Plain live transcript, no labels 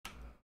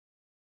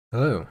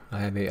Hello,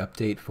 I have a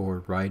update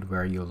for Ride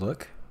Where You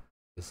Look.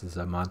 This is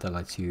a mod that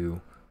lets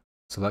you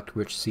select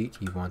which seat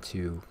you want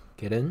to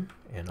get in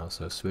and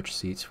also switch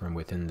seats from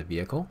within the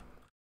vehicle.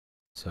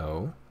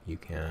 So you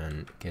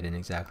can get in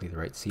exactly the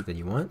right seat that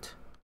you want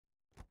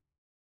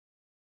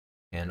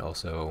and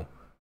also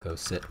go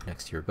sit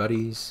next to your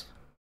buddies.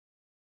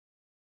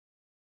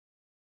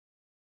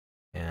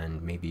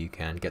 And maybe you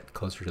can get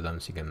closer to them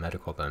so you can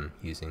medical them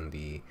using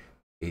the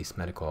base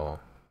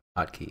medical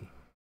hotkey.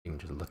 You can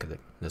just look at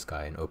this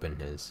guy and open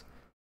his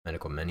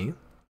medical menu.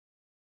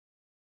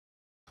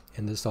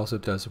 And this also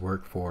does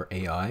work for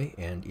AI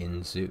and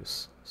in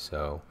Zeus.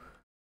 So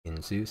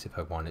in Zeus, if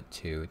I wanted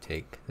to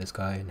take this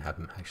guy and have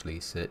him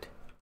actually sit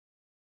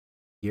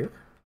here,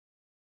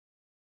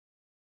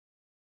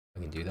 I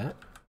can do that.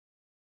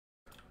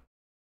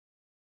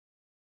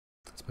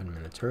 Let's put him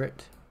in the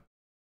turret.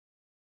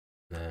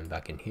 And then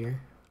back in here.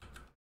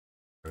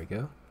 There we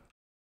go.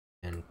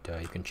 And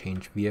you can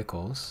change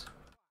vehicles.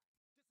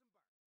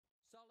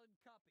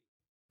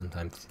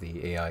 Sometimes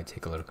the AI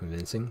take a little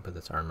convincing, but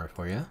that's armor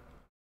for you.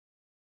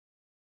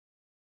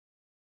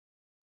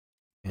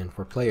 And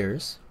for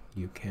players,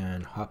 you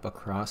can hop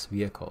across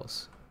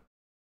vehicles.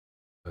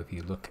 So if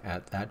you look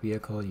at that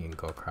vehicle, you can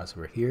go across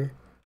over here.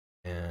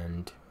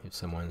 And if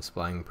someone's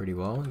flying pretty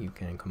well, you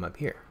can come up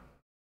here.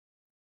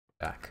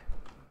 Back.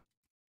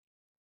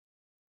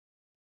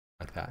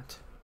 Like that.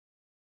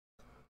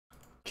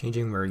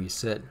 Changing where you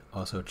sit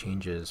also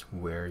changes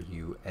where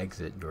you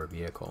exit your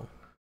vehicle.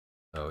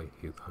 So if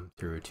you come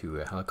through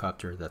to a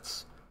helicopter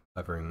that's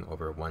hovering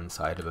over one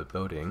side of a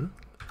building,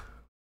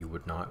 you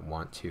would not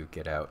want to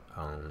get out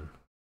on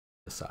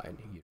this side.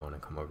 You'd want to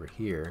come over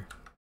here,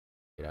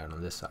 get out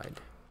on this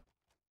side.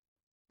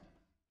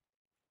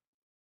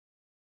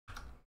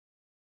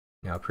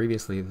 Now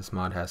previously this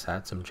mod has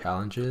had some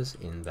challenges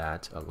in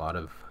that a lot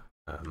of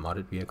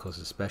modded vehicles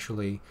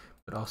especially,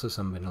 but also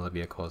some vanilla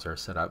vehicles are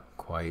set up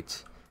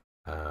quite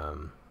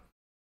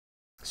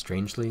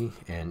strangely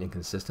and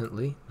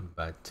inconsistently,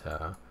 but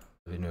I've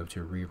been able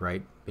to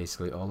rewrite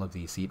basically all of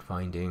the seat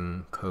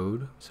finding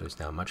code, so it's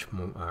now much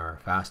more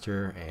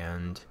faster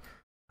and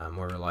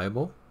more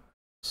reliable.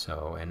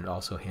 So, and it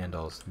also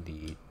handles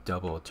the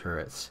double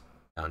turrets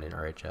found in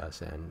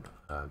RHS and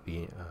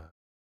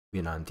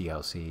Vietnam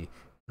DLC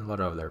and a lot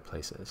of other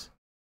places.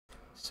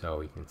 So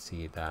you can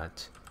see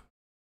that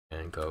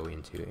and go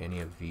into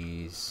any of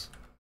these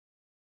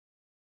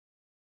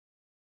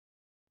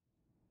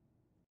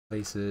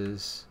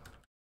places.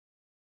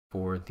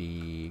 For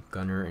the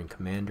gunner and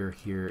commander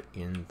here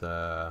in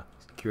the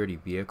security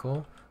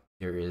vehicle,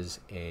 there is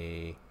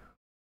a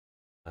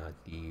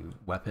the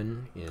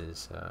weapon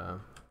is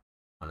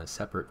on a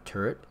separate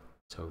turret,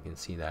 so we can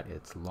see that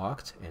it's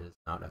locked and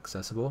it's not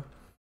accessible.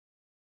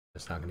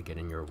 It's not going to get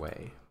in your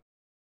way.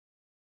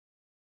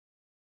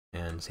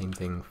 And same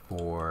thing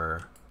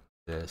for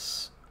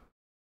this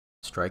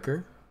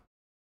striker.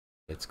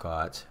 It's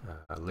got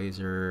a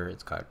laser,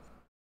 it's got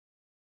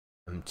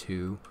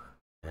M2,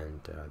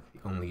 and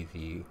only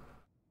the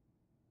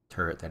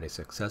turret that is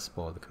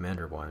accessible, the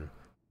commander one,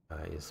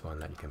 is one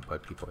that you can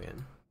put people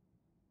in.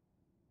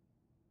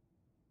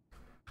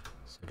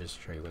 So just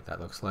to show you what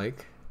that looks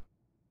like.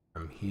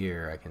 From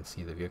here I can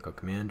see the vehicle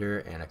commander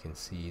and I can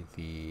see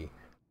the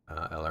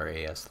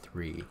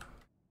LRAS-3.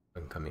 I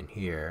can come in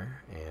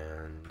here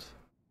and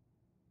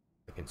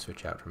I can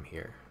switch out from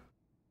here.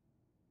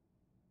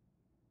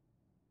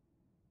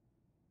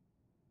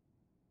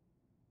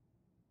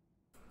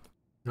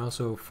 And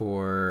also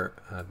for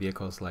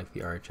vehicles like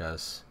the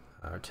RHS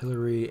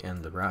artillery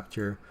and the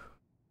Raptor,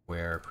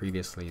 where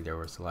previously there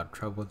was a lot of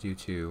trouble due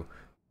to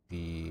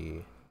the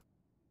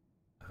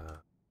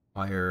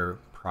fire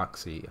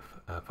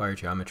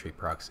geometry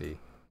proxy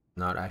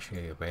not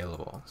actually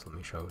available. So let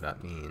me show what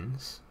that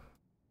means.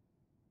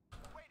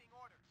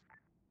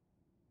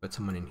 Put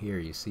someone in here,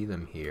 you see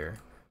them here,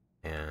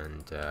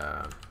 and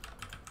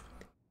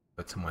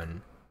put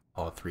someone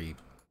all three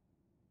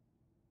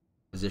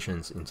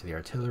positions into the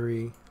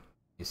artillery,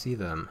 you see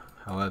them.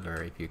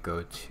 However, if you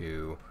go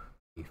to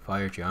the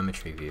fire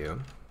geometry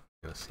view,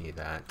 you'll see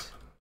that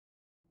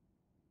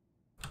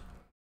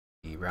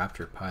the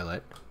Raptor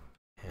pilot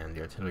and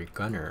the artillery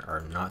gunner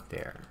are not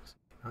there. So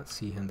you cannot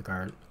see him,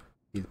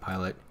 see the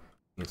pilot.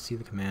 You can see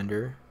the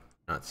commander,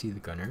 not see the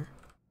gunner.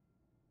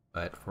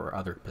 But for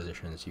other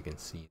positions, you can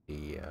see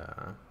the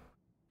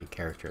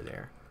character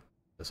there.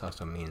 This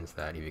also means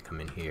that if you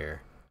come in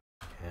here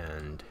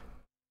and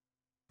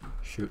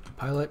shoot the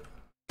pilot,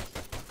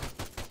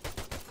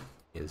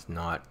 is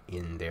not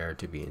in there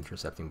to be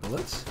intercepting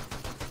bullets.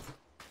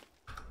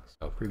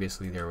 So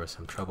previously there was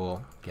some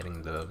trouble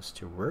getting those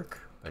to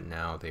work, but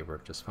now they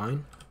work just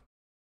fine.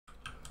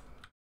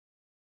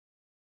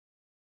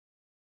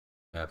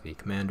 We have the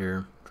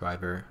commander,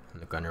 driver, and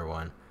the gunner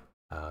one.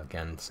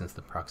 Again, since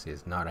the proxy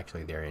is not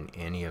actually there in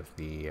any of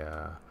the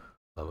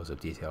levels of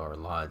detail or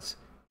LODs,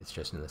 it's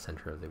just in the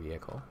center of the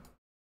vehicle.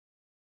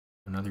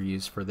 Another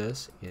use for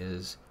this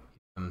is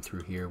you come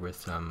through here with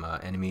some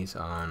enemies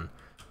on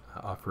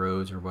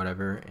off-roads or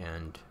whatever,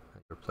 and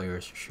your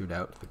players shoot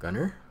out the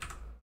gunner.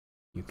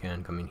 you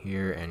can come in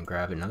here and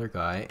grab another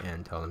guy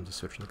and tell them to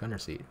switch to the gunner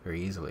seat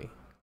very easily.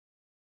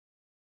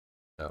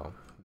 So,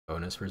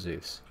 bonus for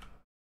Zeus.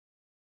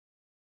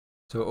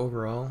 So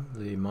overall,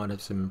 the mod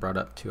has been brought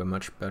up to a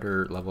much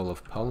better level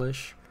of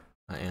polish,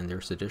 and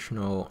there's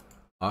additional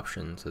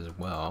options as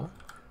well.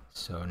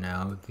 So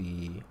now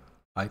the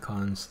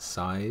icon's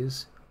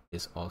size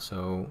is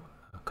also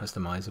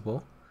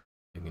customizable.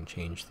 You can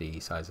change the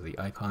size of the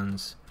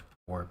icons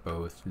for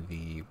both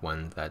the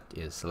one that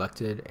is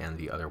selected and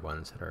the other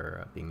ones that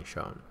are being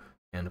shown.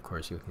 And of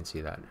course, you can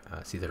see that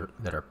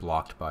that are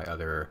blocked by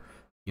other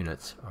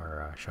units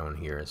are shown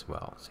here as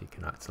well, so you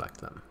cannot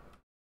select them.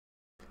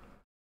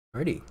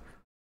 Alrighty,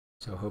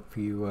 so hope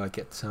you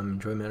get some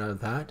enjoyment out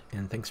of that,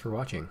 and thanks for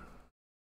watching.